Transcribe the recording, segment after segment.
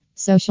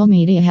Social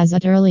media has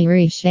utterly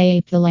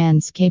reshaped the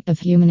landscape of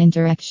human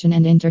interaction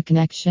and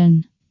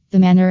interconnection. The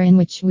manner in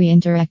which we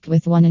interact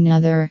with one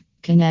another,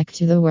 connect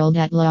to the world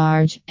at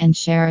large, and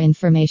share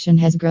information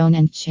has grown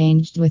and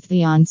changed with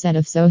the onset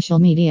of social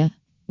media.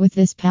 With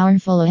this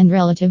powerful and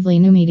relatively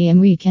new medium,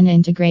 we can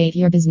integrate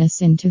your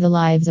business into the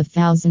lives of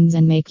thousands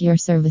and make your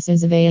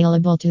services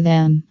available to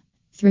them.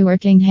 Through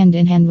working hand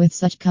in hand with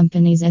such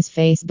companies as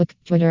Facebook,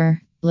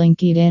 Twitter,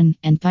 LinkedIn,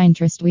 and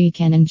Pinterest, we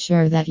can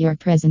ensure that your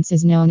presence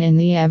is known in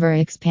the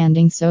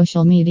ever-expanding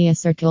social media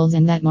circles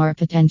and that more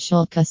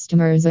potential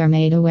customers are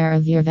made aware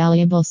of your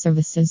valuable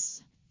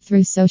services.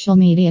 Through social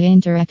media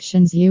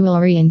interactions, you will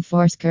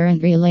reinforce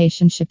current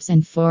relationships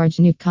and forge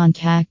new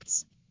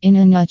contacts. In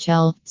a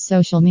nutshell,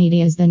 social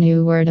media is the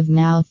new word of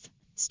mouth.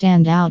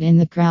 Stand out in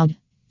the crowd.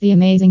 The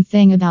amazing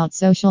thing about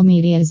social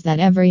media is that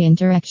every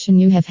interaction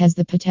you have has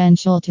the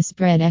potential to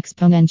spread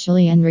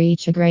exponentially and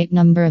reach a great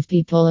number of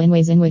people in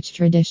ways in which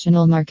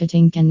traditional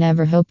marketing can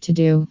never hope to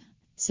do.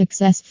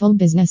 Successful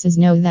businesses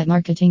know that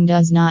marketing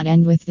does not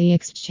end with the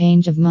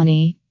exchange of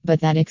money, but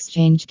that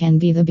exchange can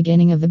be the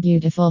beginning of a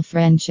beautiful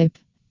friendship.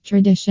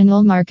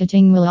 Traditional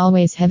marketing will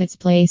always have its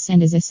place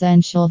and is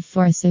essential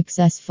for a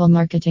successful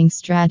marketing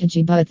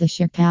strategy, but the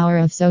sheer power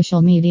of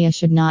social media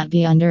should not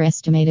be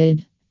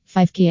underestimated.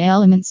 5 key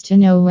elements to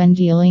know when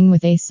dealing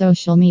with a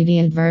social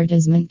media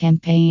advertisement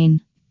campaign.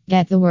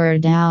 Get the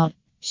word out.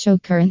 Show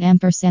current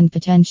 &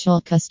 potential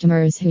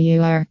customers who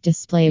you are.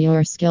 Display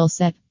your skill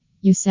set.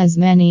 Use as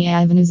many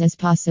avenues as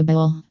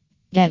possible.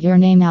 Get your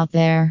name out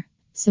there.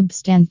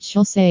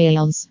 Substantial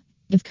sales.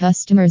 Give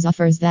customers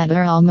offers that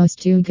are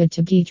almost too good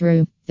to be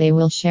true. They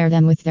will share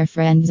them with their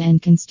friends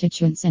and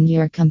constituents, and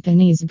your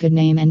company's good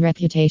name and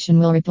reputation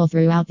will ripple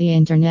throughout the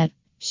internet.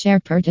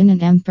 Share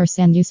pertinent &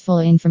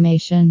 useful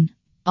information.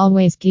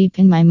 Always keep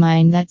in my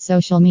mind that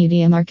social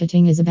media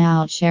marketing is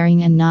about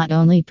sharing and not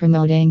only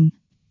promoting.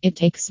 It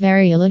takes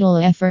very little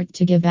effort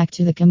to give back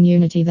to the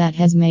community that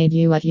has made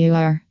you what you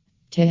are.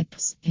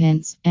 Tips,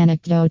 hints,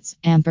 anecdotes,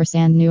 &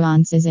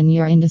 nuances in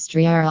your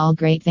industry are all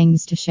great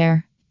things to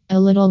share. A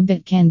little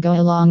bit can go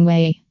a long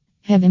way.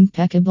 Have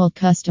impeccable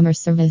customer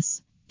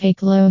service. Pay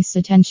close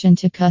attention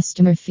to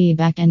customer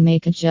feedback and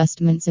make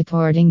adjustments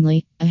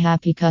accordingly. A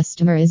happy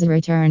customer is a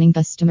returning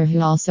customer who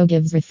also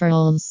gives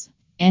referrals.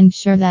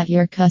 Ensure that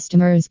your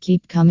customers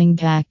keep coming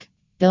back.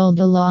 Build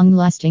a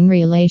long-lasting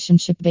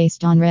relationship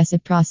based on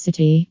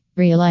reciprocity,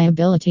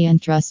 reliability, and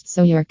trust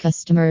so your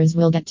customers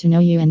will get to know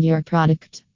you and your product.